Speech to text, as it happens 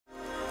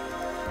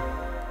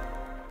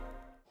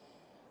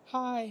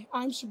Hi,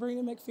 I'm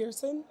Sabrina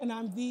McPherson, and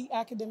I'm the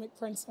academic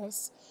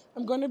princess.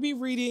 I'm going to be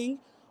reading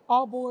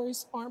All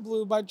Boys Aren't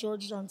Blue by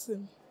George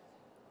Johnson.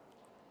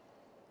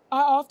 I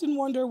often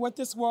wonder what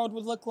this world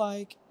would look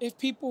like if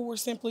people were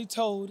simply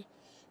told,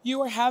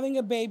 you are having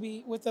a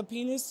baby with a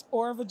penis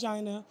or a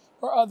vagina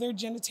or other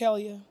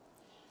genitalia.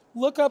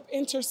 Look up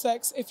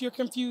intersex if you're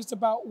confused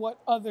about what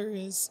other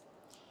is.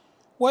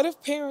 What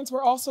if parents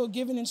were also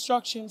given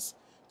instructions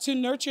to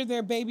nurture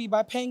their baby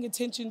by paying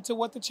attention to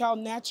what the child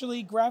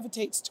naturally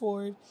gravitates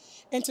toward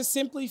and to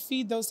simply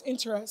feed those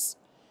interests?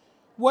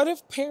 What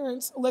if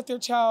parents let their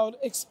child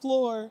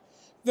explore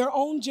their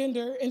own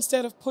gender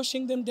instead of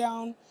pushing them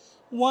down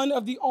one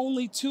of the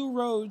only two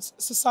roads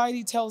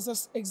society tells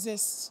us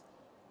exists?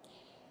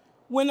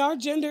 When our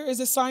gender is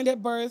assigned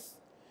at birth,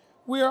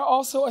 we are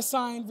also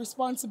assigned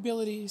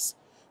responsibilities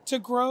to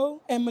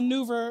grow and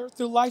maneuver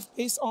through life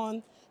based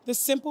on the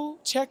simple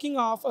checking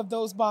off of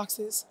those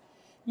boxes: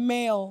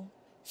 male,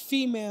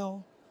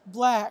 female,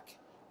 black,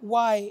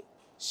 white,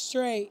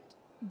 straight,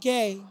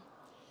 gay.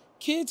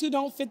 Kids who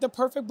don't fit the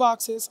perfect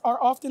boxes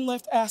are often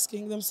left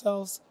asking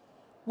themselves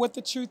what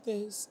the truth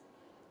is.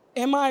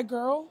 Am I a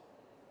girl?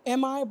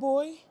 Am I a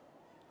boy?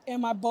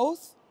 Am I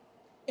both?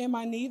 Am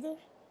I neither?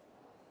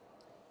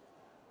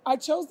 I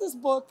chose this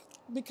book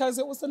because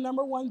it was the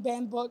 #1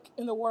 banned book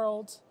in the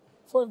world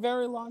for a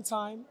very long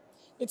time.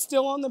 It's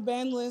still on the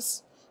ban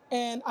list,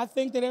 and I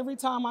think that every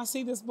time I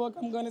see this book,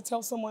 I'm going to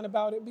tell someone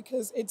about it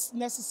because it's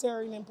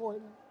necessary and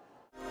important.